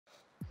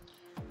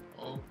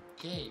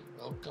Okay,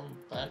 welcome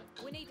back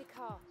We need a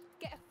car.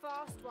 Get a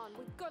fast one.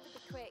 We've got to be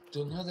quick.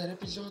 to another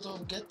episode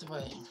of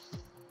Getaway.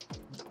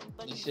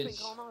 This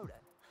is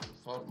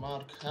for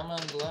Mark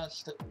Hammond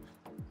last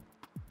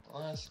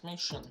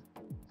mission.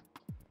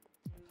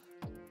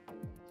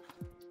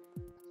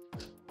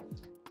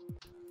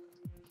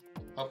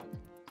 Hop,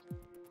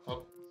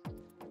 hop,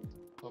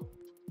 hop,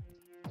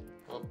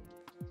 hop,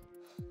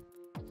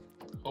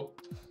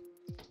 hop.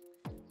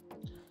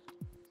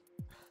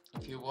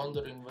 If you're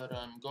wondering where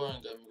I'm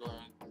going to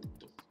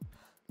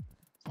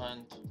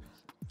find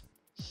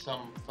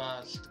some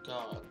fast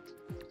car.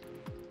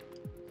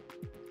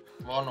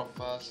 One of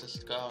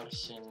fastest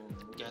cars in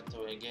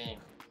Getaway game.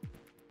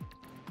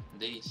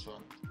 This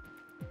one.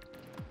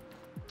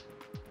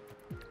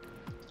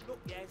 Look,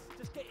 yes,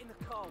 just get in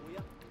the car, will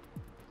you?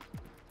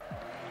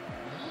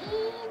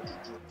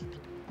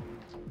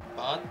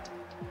 But,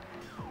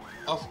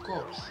 of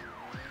course,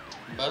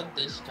 but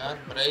this car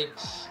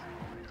brakes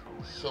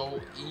so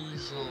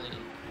easily.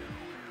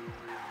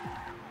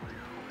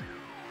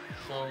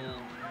 So,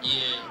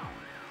 yeah.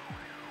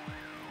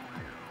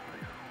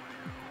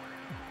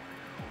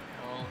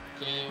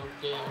 Okay.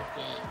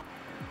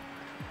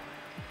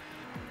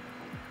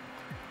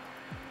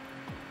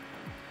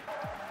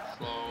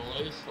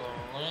 Slowly.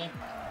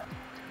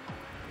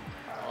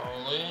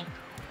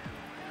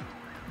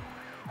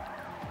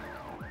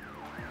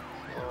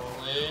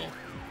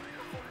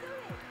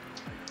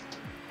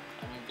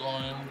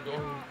 I'm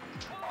going.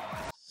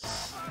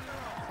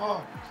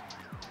 Fuck.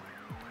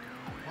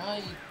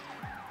 Why?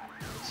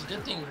 It's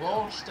getting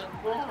worse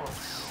and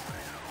worse.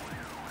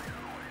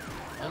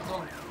 I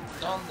don't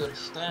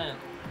understand.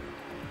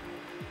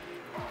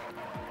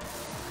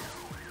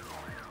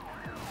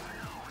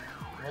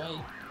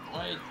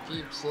 Why it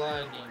keeps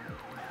lagging?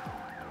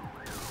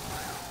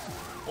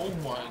 Oh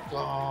my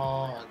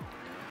god.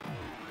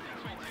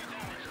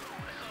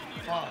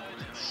 Fuck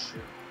this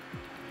shit.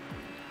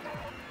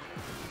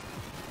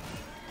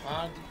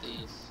 Fuck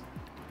this.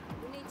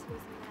 We need to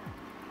lose them now.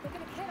 They're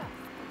gonna kill us.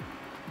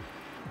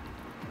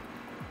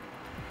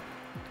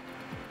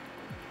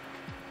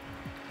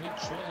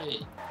 Which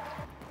way?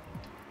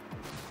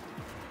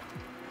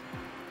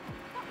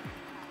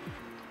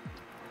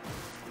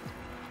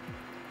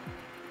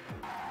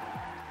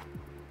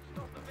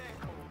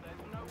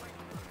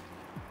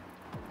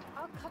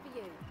 I'll cover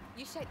you.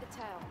 You shake the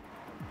tail.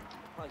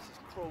 The place is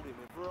crawling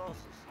with grasses.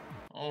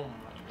 Oh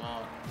my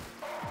god.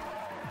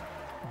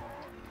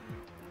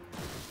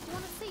 Do you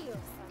want to see your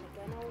son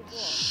again, or what?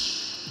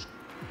 Shh.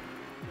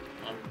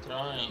 I'm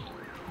trying.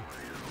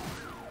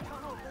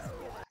 Oh, this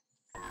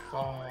way.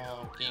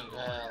 Fucking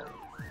hell.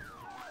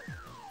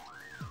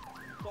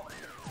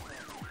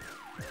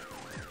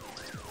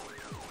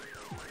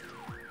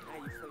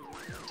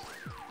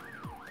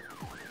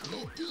 How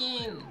you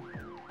feeling?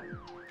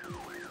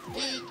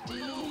 Get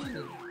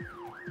in!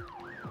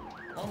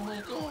 Oh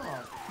my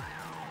god!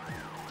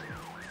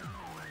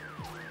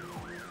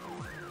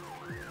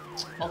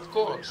 Of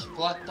course,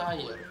 flat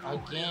tire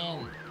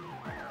again.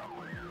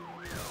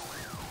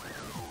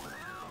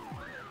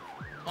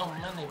 How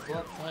many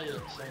flat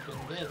tires I can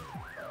get?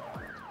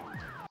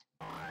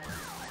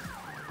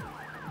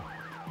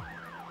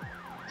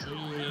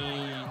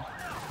 Three.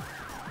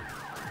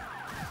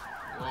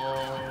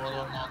 Oh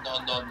no.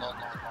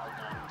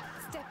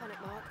 Step on it,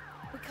 Mark.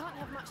 We can't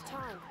have much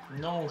time.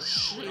 No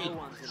shit, No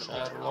one's in a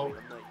better Sherlock.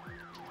 than me.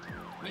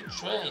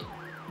 Which way?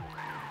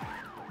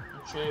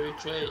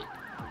 Which way?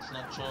 It's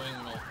not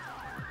showing me.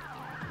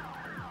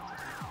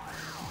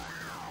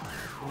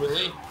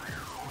 Really?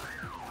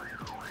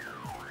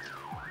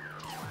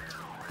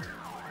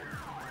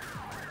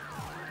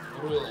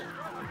 Really?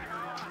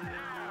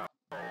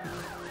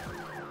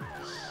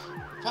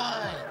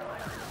 Fine!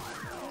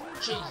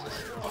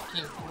 Jesus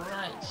fucking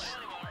Christ!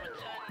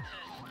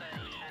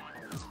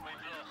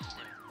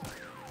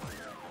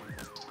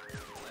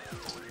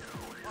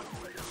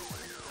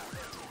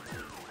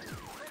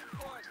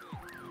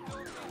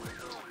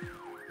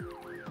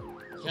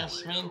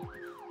 Jasmine?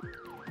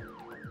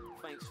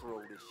 Thanks for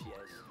all this, Yes.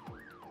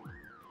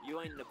 You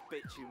ain't the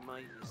bitch you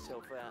made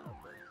yourself out of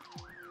me.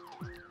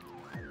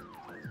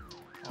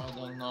 I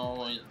don't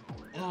know. I'm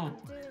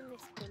doing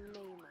this for me,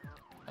 Mark.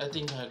 I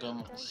think I'm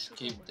gonna Don't skip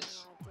give me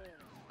this. an idea.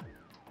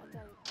 I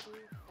don't do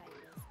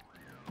favors.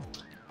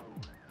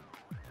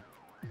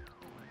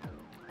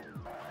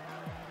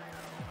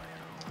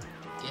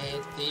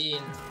 Get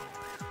in!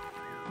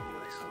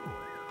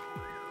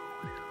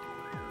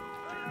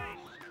 What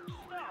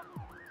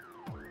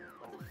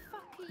the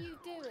fuck are you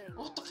doing?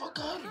 What the fuck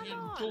are Come you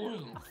on.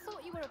 doing? I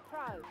thought you were a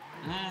pro.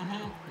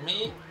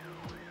 Me?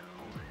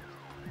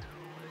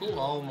 Who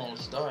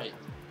almost died?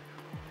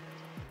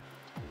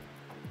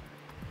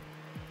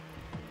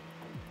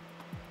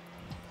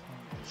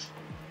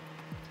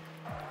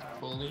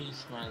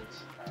 Policeman.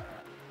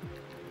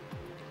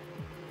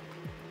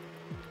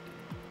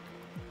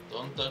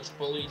 Don't touch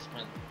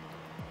policeman.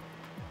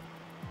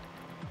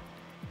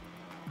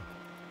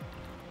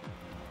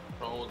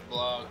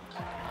 Roadblock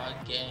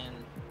again.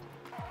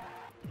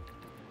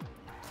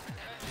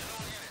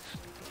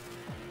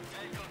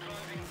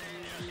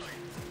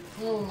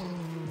 Oh.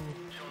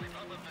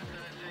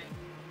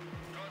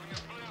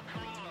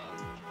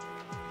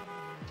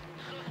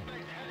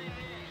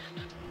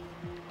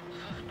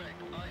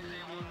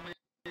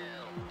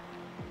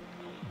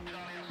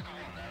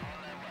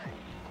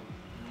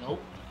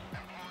 Nope.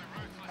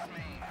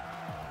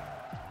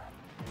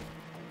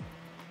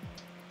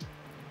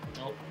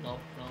 Nope, nope,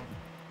 nope.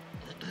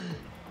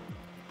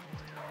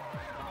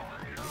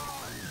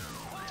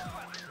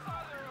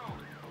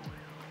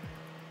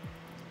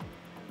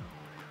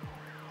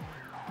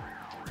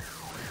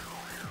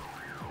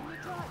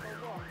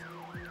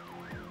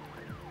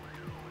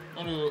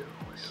 Are you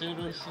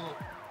seriously?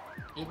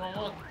 You know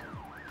what?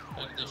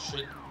 Like this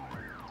shit.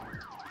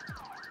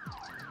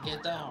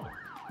 Get down.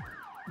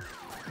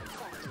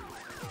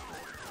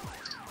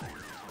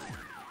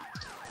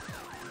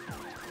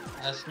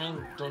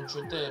 Jasmine, don't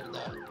you dare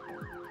die.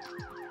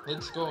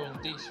 Let's go in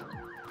this one.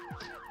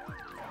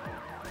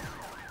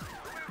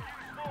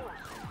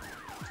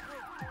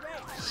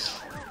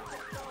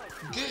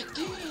 Get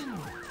in!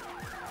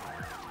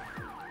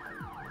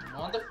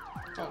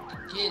 Motherfucker,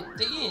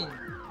 get in!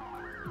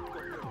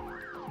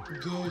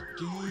 Get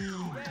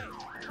in!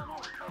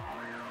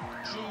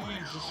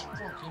 Jesus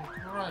fucking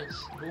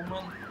Christ,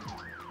 woman!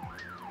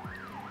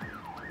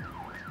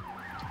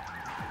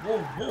 Whoa,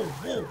 whoa,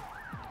 whoa!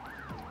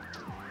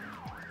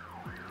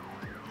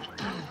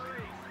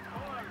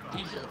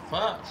 These are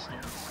fast,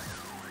 man.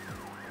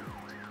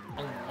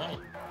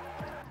 Alright.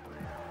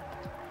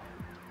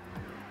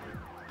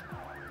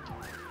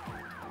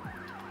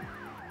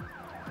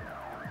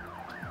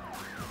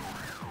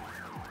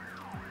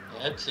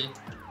 That's it.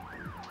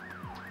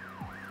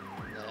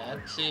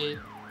 That's it.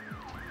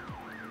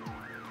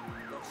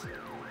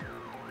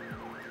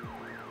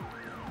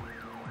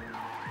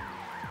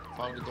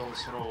 Fuck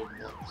those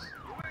roadblocks.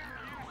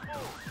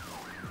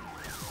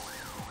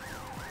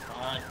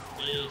 Fuck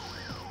this.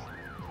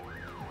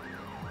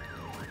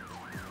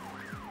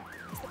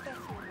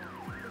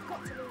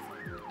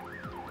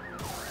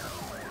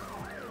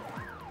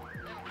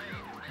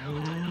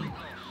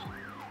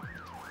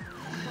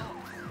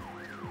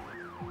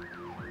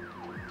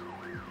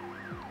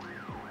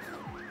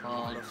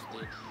 Fuck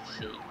this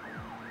shit.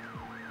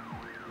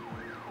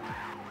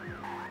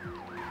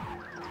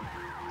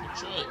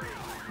 Which way?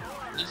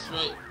 This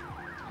way.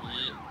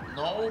 Yeah.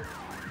 No.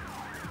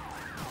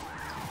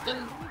 Then.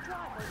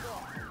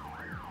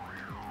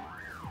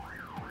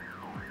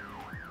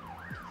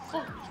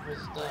 Fuck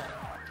was that?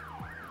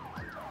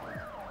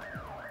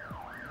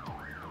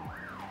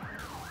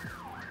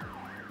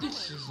 This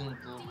isn't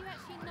good. Do you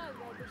actually know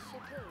where this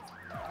ship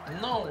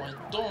is? No, I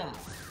don't.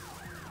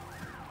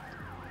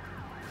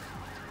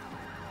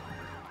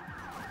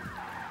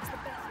 It's the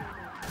best we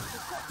know.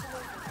 We've got to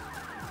move it.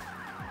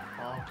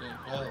 Fucking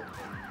hell.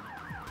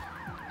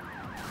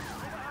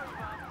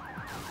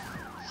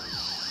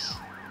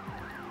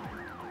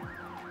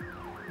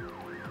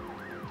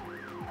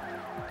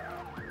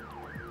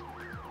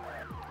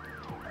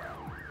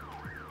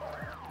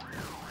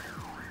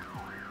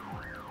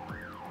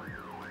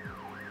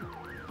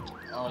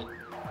 I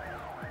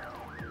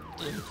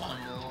think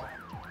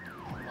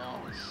I'm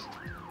lost.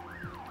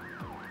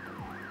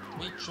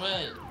 Which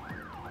way?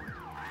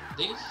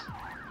 This?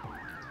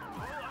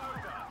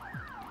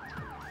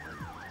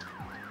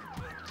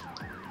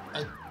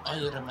 I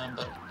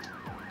remember.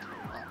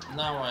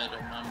 Now I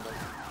remember.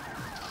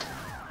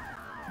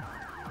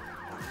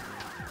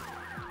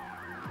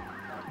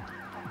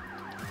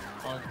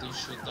 Fuck this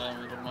shit, I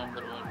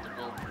remember where to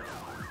go.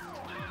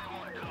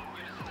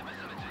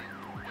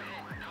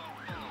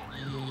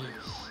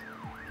 Yes,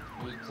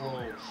 we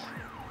close.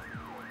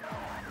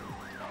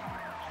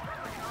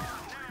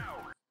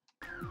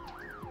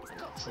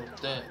 Shoot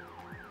there.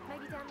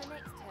 Maybe down the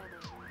next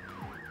turning.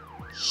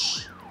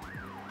 Shh.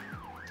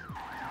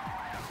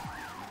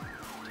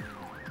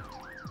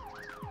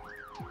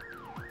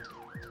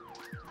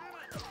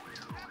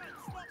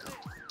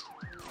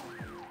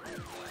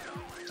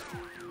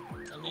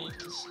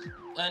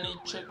 I need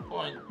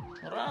checkpoint.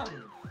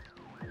 Run.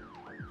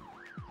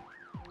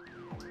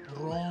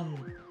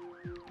 Run.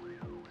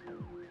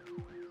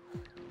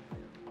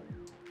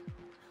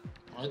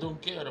 I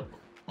don't care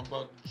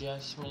about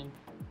Jasmine.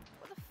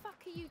 What the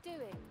fuck are you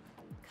doing?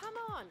 Come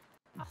on!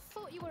 I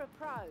thought you were a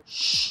pro.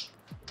 Shh.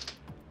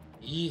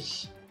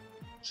 Yes.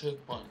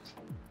 Checkpoint.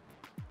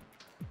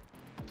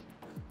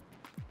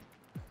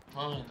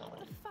 Finally.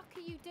 What the fuck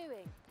are you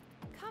doing?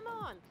 Come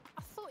on!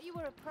 I thought you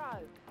were a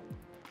pro.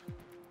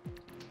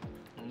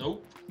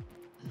 Nope.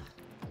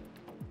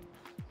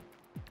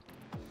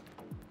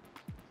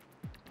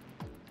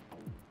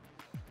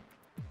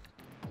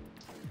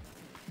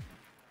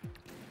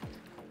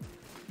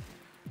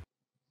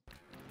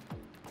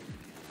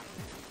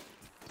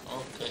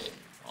 Okay,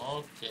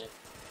 okay.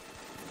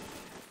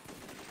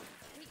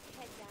 Keep your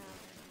head down.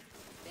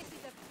 This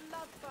is a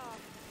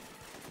bloodbath.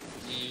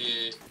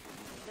 Yeah.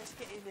 Let's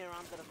get in there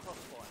under the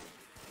crossfire.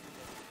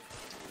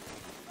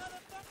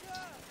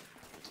 Motherfucker!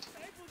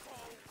 Table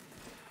pole!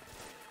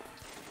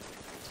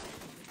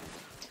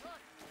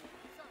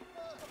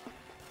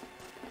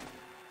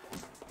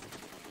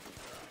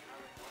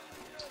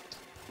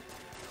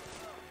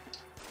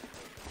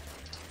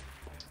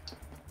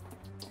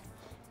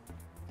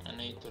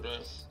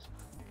 rest.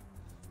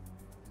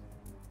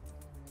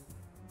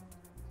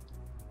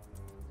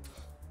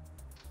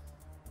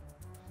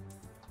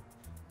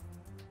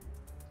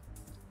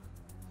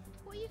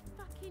 What are you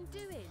fucking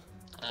doing?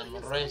 I'm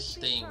You're supposed to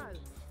be resting. pro.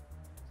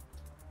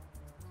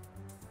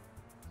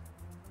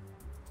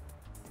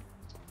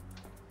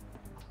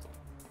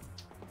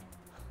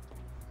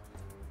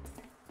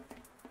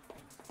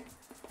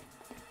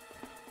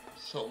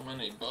 So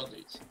many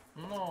bodies.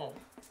 No,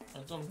 I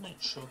don't need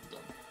shotgun.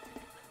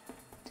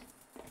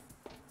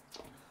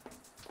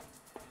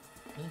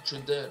 Don't you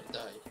dare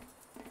die.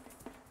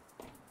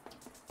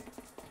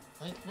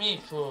 Fight me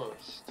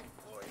first.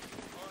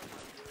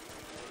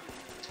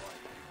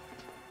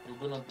 You're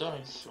gonna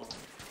die soon. How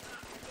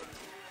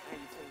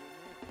you feeling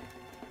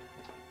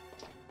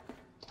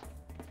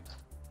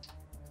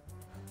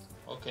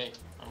now? Okay,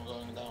 I'm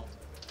going down.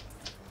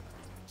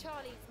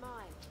 Charlie's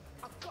mine.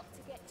 I've got to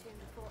get to him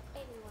before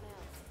anyone else.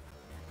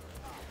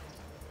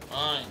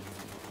 Fine.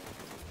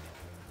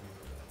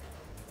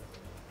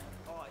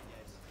 Alright,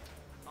 yes.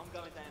 I'm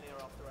going down here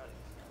after Alex.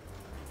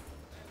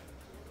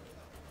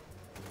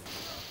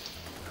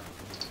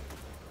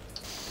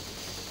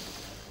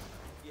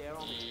 Yeah,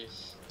 I'm...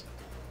 Yes.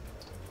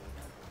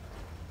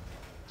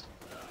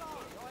 Sorry,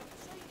 I haven't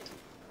seen him.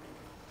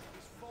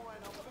 It's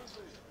fine, I'm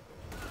busy.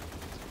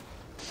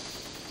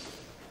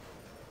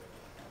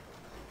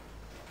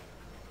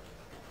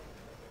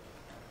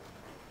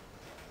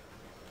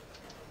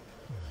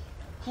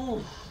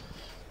 Whew.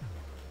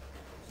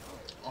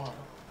 Oh.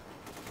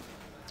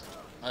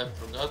 I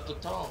forgot to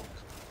talk.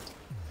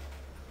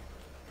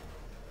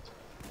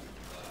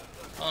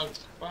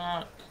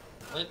 Fuck.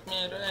 Let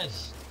me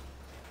rest.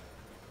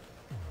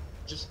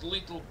 Just a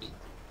little bit.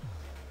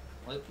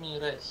 Let me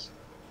rest.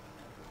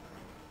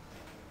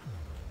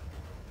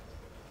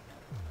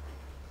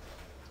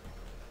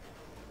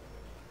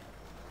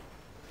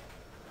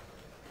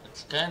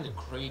 It's kinda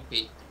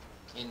creepy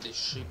in this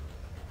ship.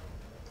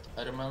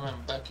 I remember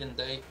back in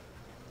the day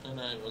when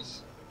I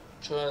was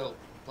a child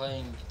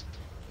playing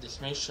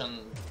this mission,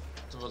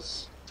 it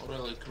was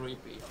really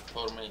creepy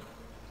for me.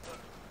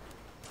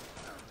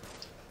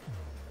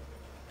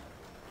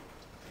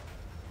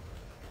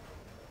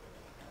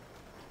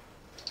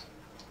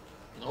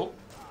 Nope.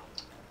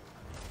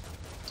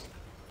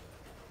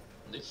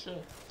 This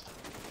way.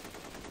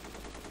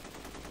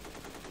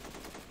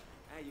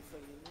 How you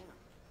feeling now?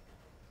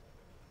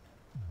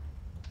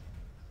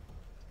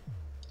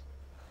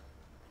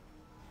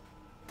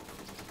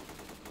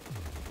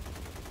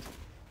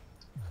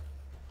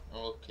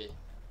 Okay.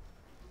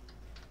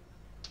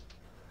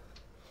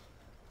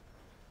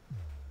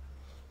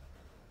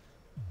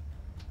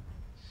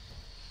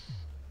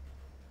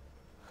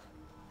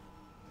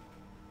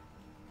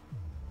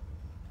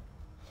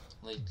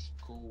 Let's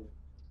go.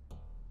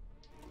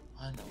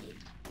 Finally.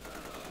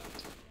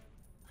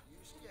 You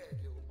scared,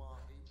 little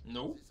Marty?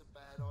 No. Is this a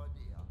bad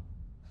idea?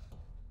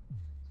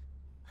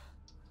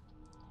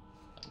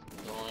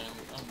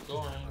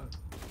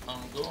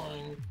 I'm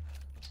going.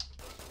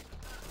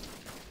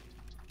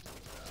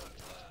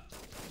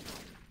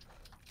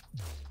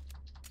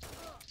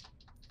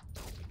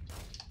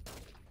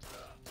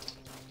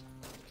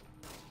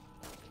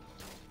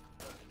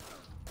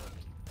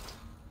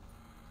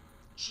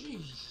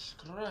 Jesus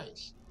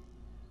Christ.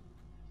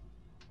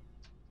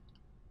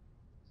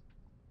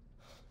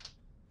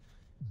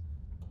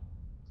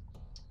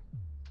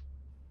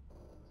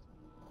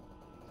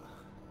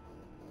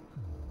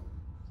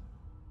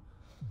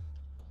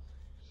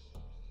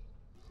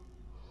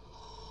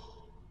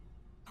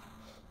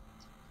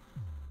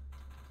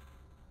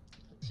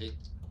 That's it.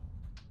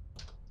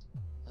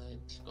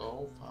 Let's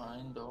go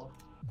find our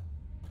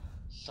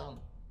son.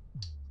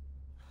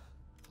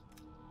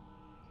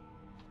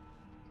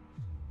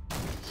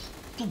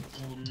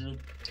 Stupid.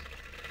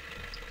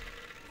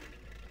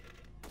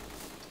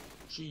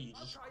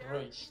 Jesus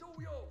Christ. It's all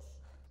yours.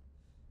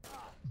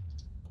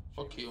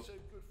 Fuck you. So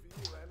good for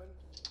you, Hammond.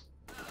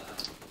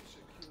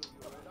 Secure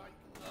your headache.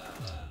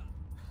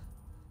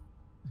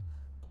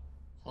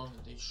 Fuck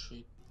this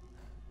shit.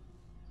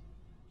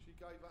 She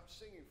gave up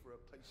singing for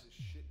a piece of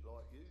shit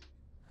like you.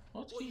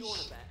 What What are you on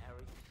is... about,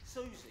 Harry?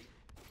 Susie?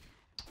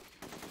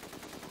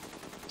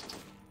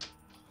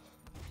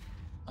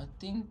 I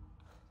think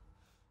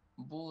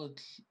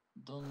bullets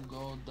don't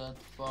go that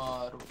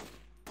far.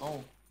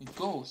 Oh, it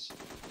goes.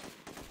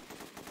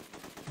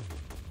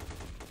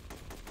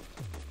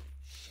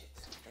 Shit,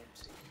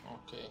 empty.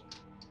 Okay,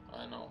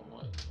 I know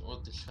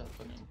what is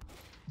happening.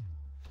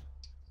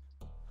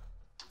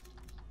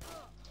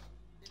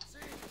 It's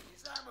him.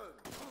 It's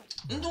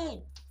Hammond.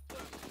 No!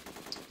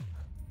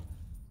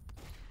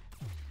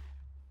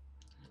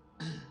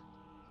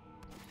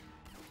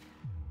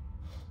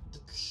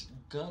 That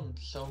gun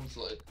sounds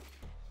like,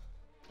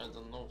 I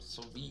don't know,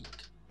 so weak.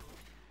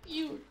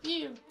 Pew,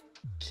 pew,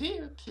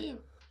 pew, pew.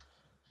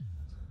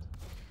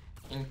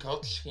 In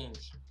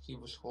cutscenes, he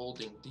was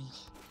holding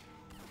these.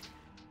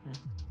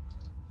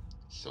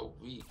 So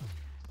weak.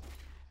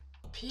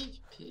 Pew,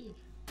 pew.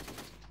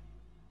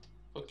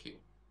 Fuck you.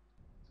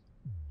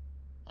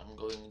 I'm I'm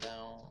going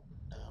down,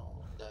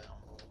 down, down.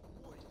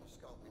 What are you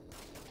scoping?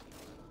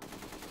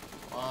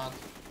 What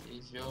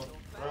is your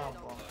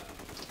problem?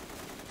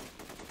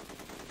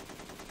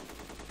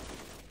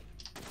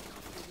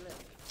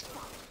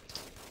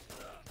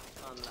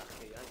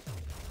 Unlucky,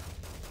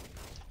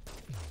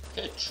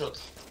 eh? Headshot.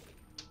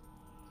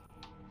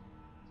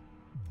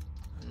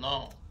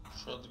 No.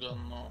 Shotgun,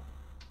 no.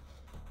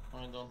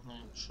 I don't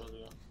need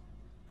shotgun.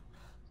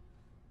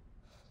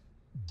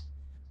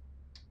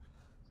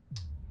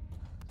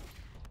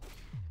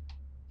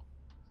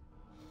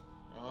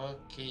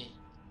 Okay.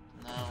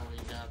 Now we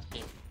got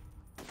him.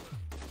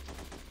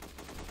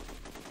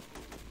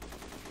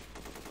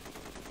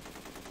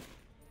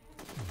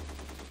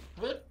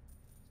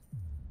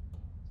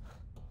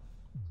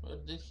 Where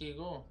did he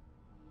go?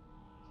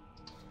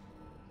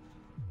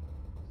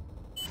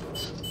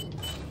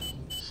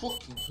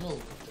 Fucking hell.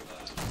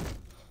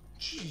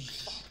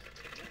 Jeez.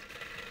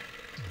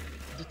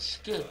 That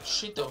scared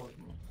shit out of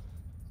me.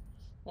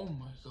 Oh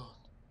my god.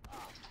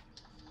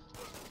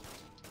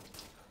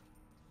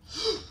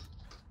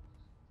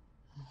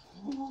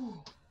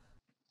 Ooh.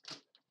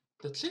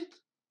 That's it?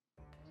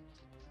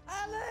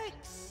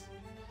 Alex!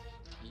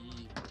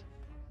 Yeah.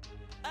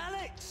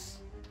 Alex!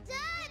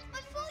 Dad,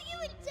 I thought you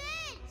were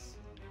dead!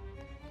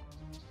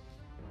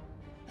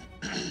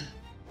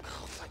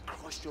 Oh, thank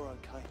Christ you're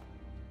okay.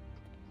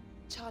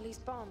 Charlie's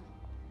bomb.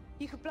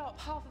 You could blow up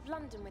half of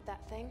London with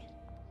that thing.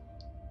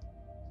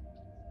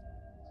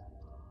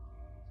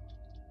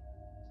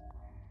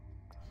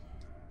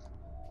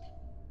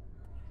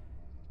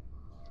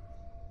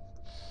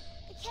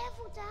 Be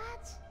careful,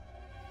 Dad.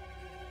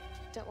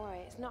 Don't worry,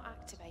 it's not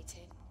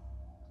activated.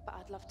 But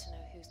I'd love to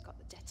know who's got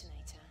the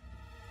detonator.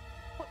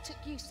 What took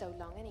you so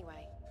long,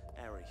 anyway?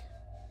 Harry,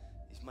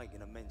 he's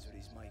making amends with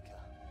his maker.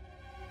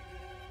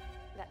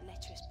 That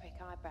lecherous prick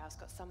eyebrows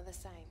got some of the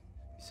same.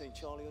 You seen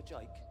Charlie or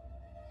Jake?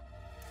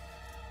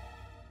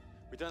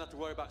 We don't have to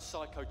worry about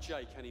Psycho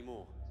Jake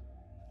anymore.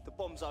 The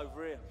bomb's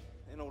over here.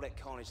 In all that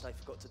carnage, they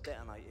forgot to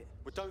detonate it.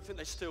 We don't think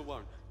they still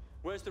won't.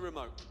 Where's the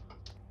remote?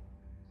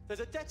 There's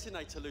a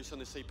detonator loose on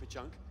the Seeper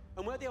junk.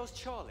 And where the hell's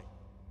Charlie?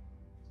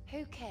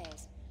 Who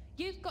cares?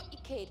 You've got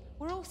your kid.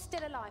 We're all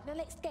still alive. Now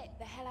let's get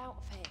the hell out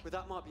of here. Well,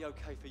 that might be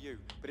okay for you,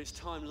 but it's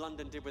time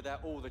London did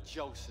without all the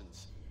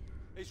Jolsons.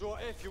 He's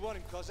right here if you want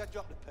him, cuz I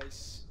dropped the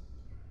piece.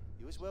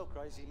 You as well,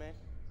 crazy man.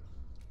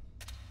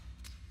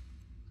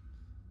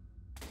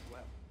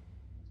 Well,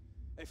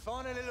 it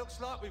finally looks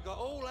like we've got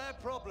all our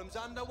problems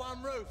under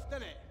one roof,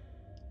 doesn't it?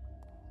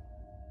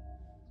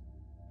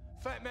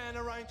 Fat Man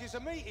arranges a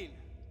meeting.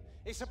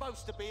 It's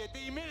supposed to be a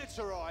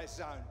demilitarized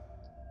zone.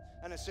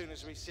 And as soon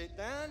as we sit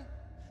down,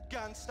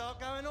 guns start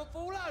going off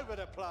all over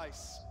the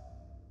place.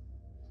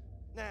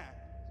 Now,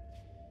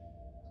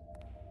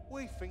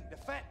 we think the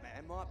Fat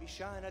Man might be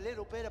showing a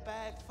little bit of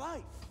bad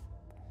faith.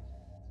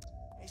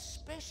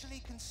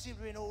 Especially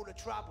considering all the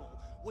trouble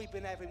we've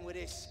been having with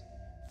this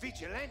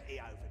vigilante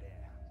over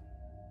there.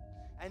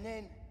 And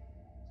then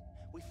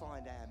we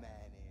find our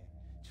man here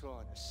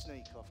trying to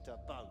sneak off the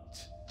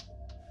boat.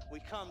 We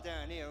come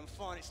down here and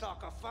find it's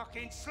like a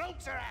fucking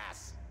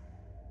slaughterhouse.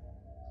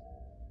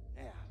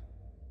 Now,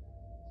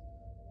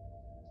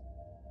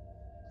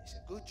 it's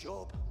a good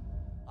job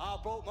I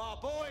brought my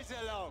boys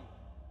along.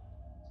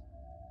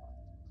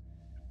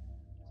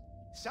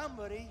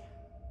 Somebody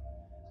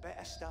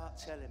better start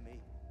telling me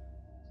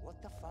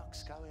what the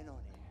fuck's going on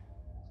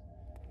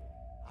here.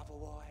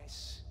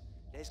 Otherwise,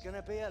 there's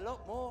gonna be a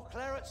lot more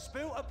claret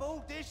spilt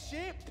aboard this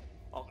ship.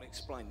 I can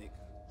explain, Nick.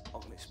 I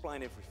can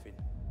explain everything.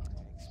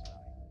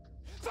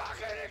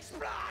 Fucking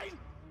explain!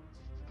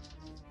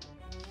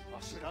 I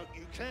should hope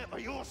you can, for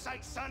your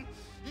sake, son.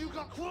 You've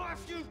got quite a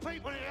few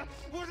people here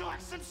who would like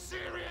some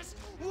serious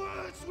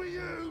words with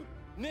you.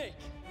 Nick,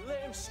 let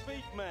him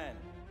speak, man.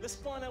 Let's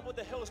find out what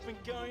the hell's been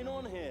going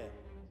on here.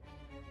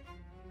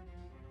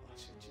 I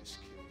should just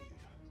kill you.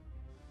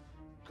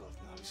 God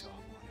knows I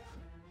want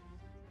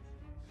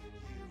to.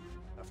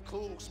 You have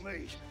caused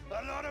me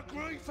a lot of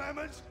grief,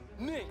 Hammond.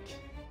 Nick!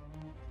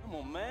 Come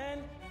on,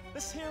 man.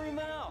 Let's hear him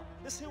out.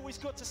 Let's hear what he's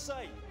got to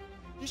say.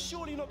 You're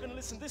surely not going to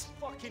listen to this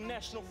fucking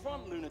National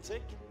Front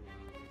lunatic?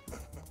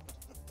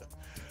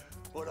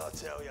 What'd I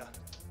tell you?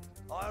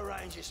 I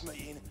arranged this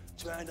meeting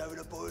to hand over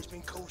the boy who's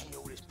been causing you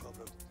all this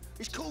problem.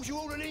 He's caused you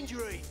all an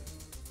injury.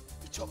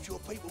 He topped your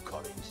people,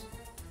 Collins.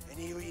 And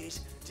here he is,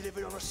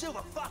 delivered on a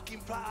silver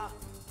fucking platter.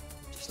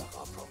 Just like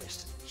I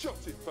promised.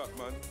 Shut it, Fat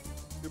Man.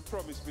 You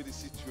promised me the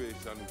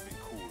situation would be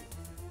cool.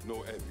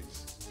 No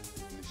heavies.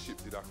 And the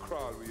ship did a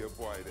crawl with your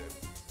boy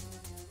then.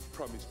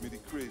 Promised me the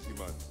crazy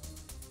man.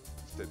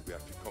 Instead, we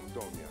have to come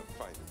down here and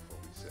find him for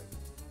we said.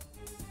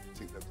 I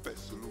think the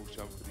best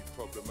solution for the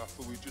problem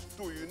after we just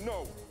do you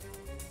know.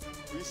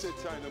 We said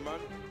Chinaman.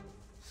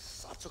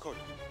 Satsukun.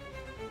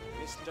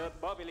 Mr.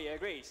 Bobby Lee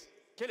agrees.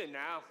 Kill him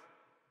now.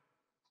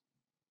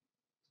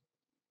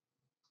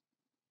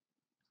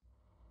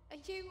 Are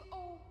you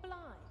all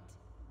blind?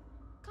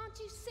 Can't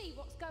you see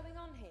what's going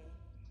on here?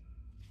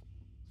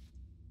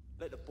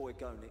 Let the boy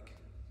go, Nick.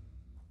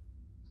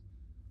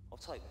 I'll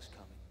take what's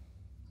coming.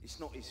 It's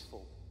not his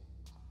fault.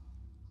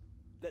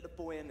 Let the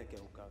boy and the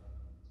girl go.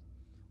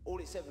 All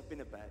it's ever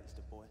been about is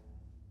the boy.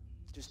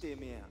 Just hear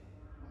me out.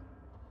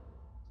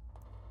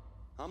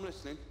 I'm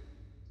listening.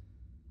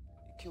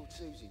 You killed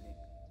Susie, Nick.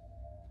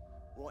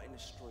 Right in the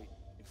street,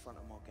 in front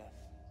of my gaff.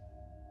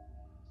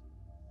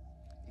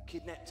 You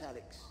kidnapped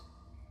Alex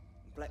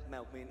and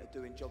blackmailed me into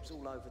doing jobs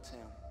all over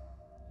town.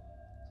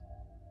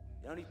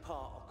 The only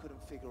part I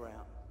couldn't figure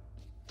out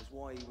was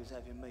why he was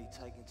having me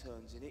taking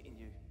turns in hitting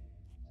you.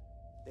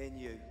 Then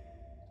you,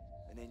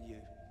 and then you.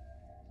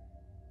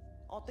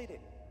 I did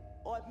it.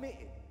 I admit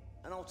it,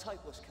 and I'll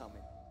take what's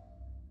coming.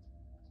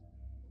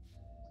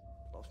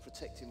 But I was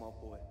protecting my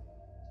boy.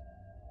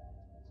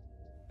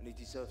 And he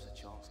deserves a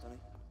chance, doesn't he?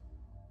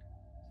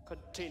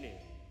 Continue.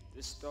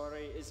 This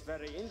story is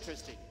very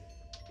interesting.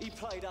 He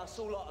played us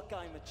all like a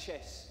game of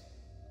chess.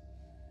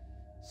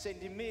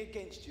 Sending me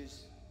against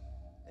yous,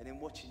 and then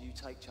watching you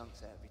take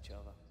chunks out of each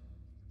other.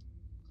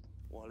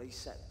 While he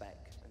sat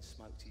back and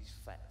smoked his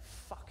fat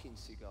fucking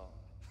cigar.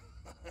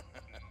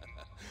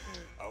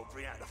 I'll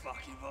bring out the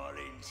fucking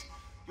violins.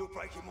 You're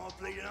breaking my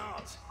bleeding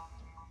heart.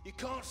 You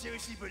can't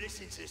seriously be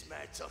listening to this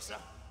mad tosser.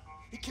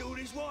 He killed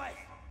his wife.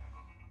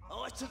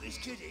 I took his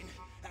kid in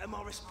out of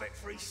my respect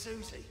for his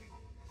Susie.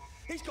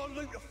 He's got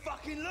loop the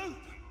fucking loop.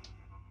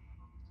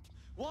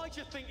 Why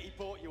do you think he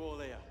brought you all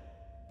here?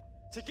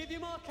 To give you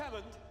Mark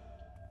Hammond?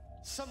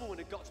 Someone would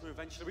have got to him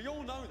eventually. We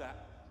all know that.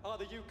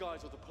 Either you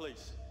guys or the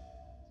police.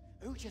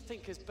 Who do you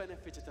think has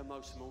benefited the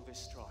most from all this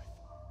strife?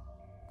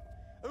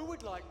 Who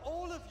would like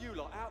all of you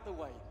lot out the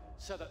way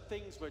so that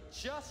things were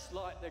just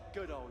like the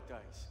good old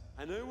days?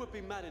 And who would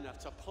be mad enough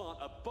to plant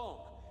a bomb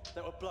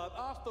that would blow up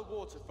half the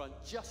waterfront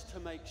just to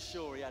make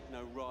sure he had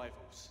no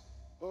rivals?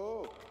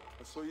 Oh,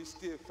 so you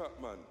stay fat,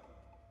 man.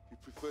 You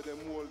prefer them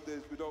old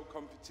days without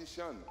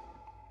competition.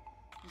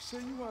 You say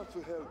you want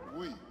to help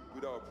we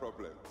without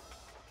problem.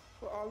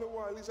 But all the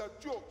while it's a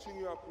joke thing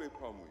you have play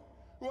upon we.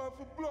 You want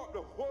to block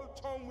the whole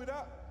town with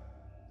that?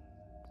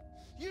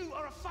 You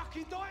are a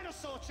fucking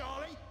dinosaur,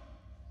 Charlie!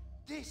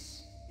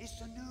 This is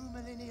the new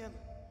millennium.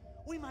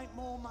 We make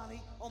more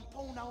money on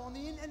porno on the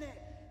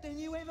internet than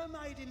you ever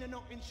made in the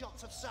knocking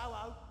shops of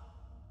Soho.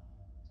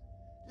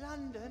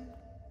 London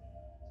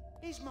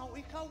is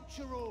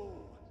multicultural.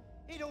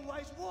 It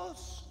always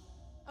was.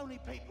 Only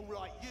people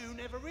like you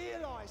never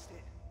realised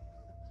it.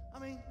 I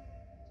mean,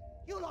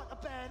 you're like a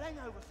bad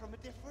hangover from a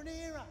different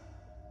era.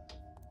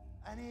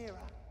 An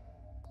era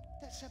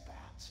that's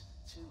about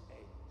to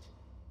end.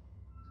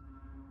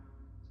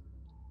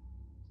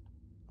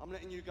 I'm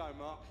letting you go,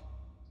 Mark.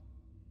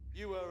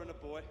 You were a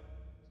boy.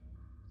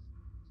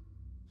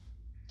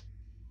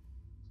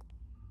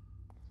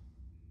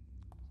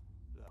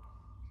 Look,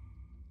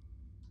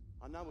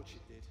 I know what you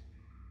did.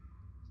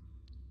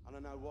 And I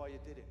know why you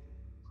did it.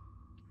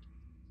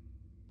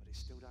 But it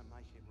still don't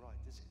make it right,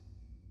 does it?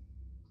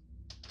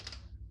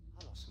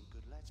 I lost some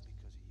good lads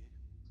because of you.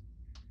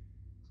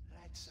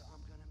 Lads that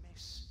I'm gonna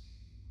miss.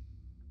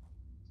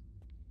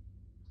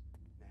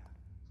 Now,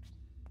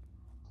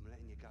 I'm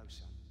letting you go,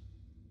 son.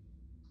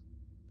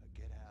 But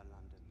get out of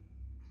London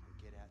and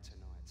get out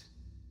tonight.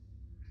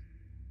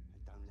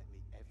 And don't let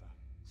me ever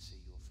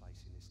see your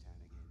face in this town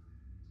again.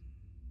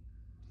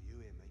 Do you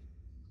hear me?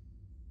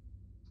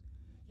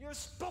 You've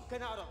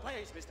spoken out of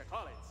place, Mr.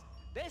 Collins.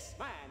 This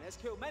man has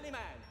killed many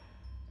men,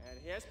 and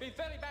he has been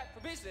very bad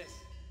for business.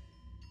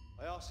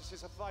 I asked this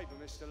as a favour,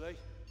 Mr. Lee.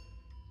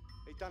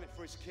 He done it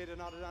for his kid,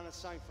 and I'd have done the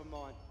same for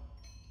mine.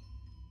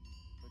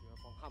 佢哋要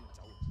放哈文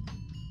走。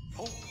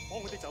好，放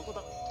佢哋走都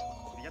得。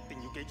佢哋一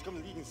定要記住今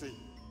日呢件事。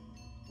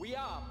We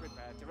are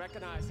prepared to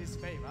recognize this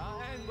favor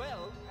and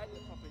will, at the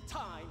appropriate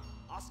time,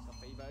 ask a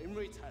favor in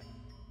return.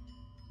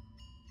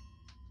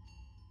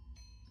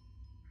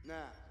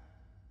 Now,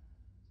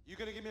 you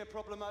gonna give me a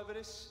problem over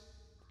this?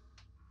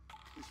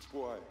 This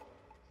boy,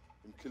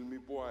 him kill me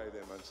boy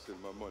them and steal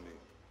my money.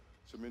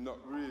 So me not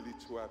really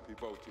too happy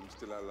about him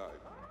still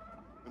alive.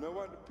 And I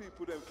want the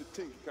people them to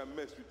think he can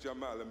mess with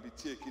Jamal and be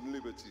taking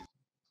liberties.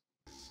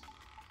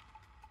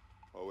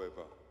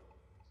 However,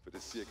 for the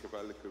sake of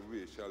our little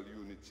racial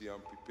unity,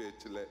 I'm prepared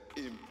to let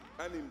him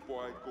and him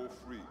boy go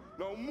free.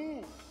 Now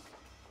move!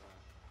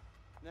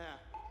 Now,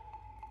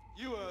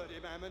 you heard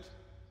him, Hammond.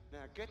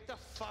 Now get the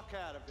fuck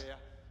out of here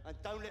and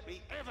don't let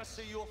me ever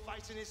see your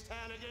face in this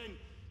town again.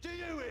 Do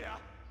you hear?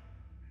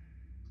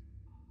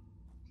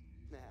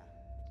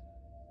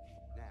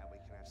 Now we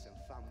can have some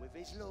fun with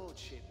his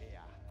lordship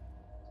here.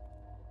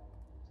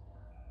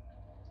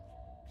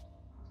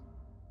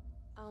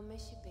 I'll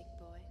miss you, big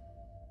boy.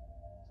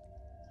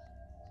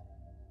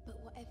 But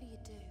whatever you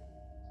do,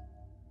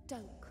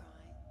 don't cry.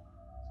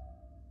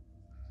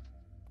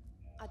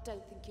 I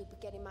don't think you'll be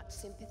getting much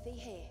sympathy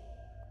here.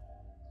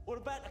 What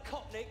about the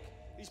cop, Nick?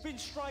 He's been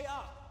straight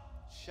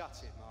up.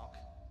 Shut it, Mark.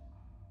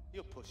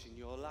 You're pushing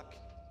your luck.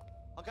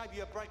 I gave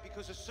you a break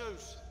because of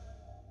Suze,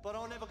 but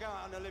I'll never go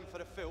out on a limb for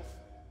the filth.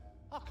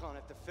 I can't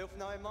have the filth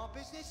knowing my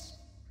business.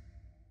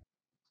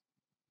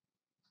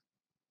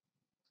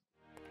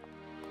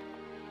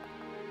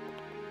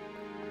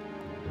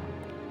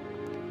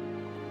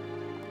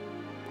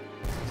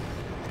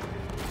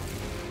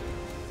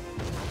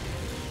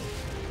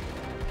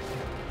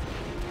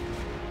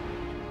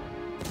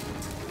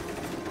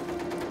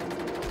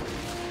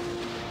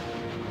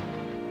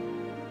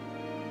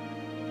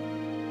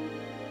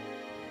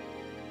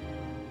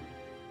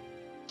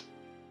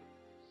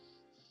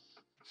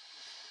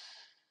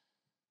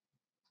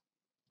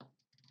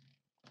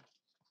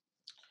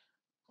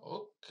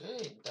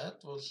 Okay,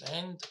 that was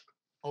end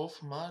of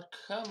Mark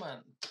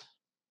Hammond.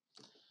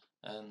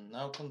 And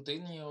now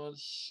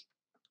continues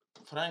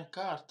Frank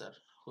Carter,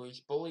 who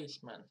is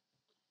policeman.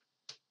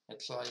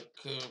 It's like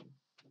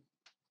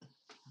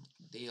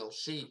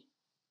DLC.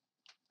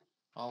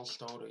 All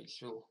stories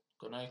will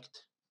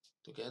connect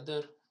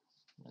together,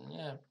 and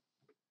yeah.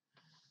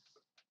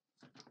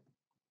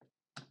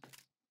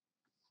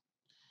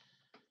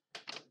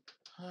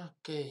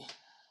 Okay.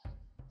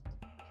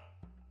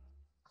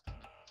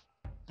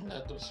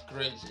 That was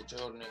crazy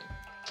journey.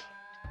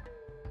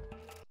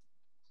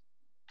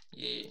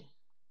 Yeah.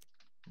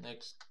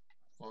 Next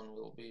one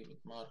will be with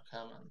Mark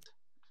Hammond.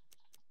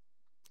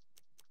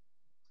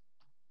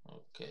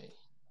 Okay.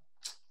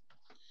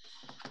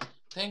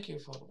 Thank you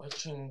for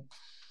watching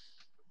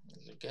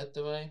the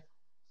Getaway,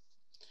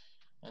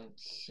 and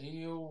see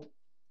you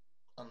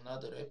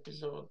another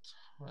episode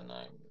when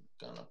I'm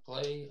gonna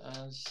play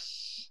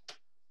as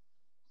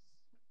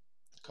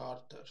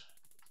Carter,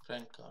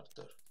 Frank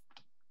Carter.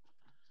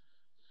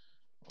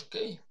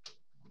 Okay,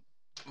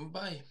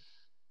 bye.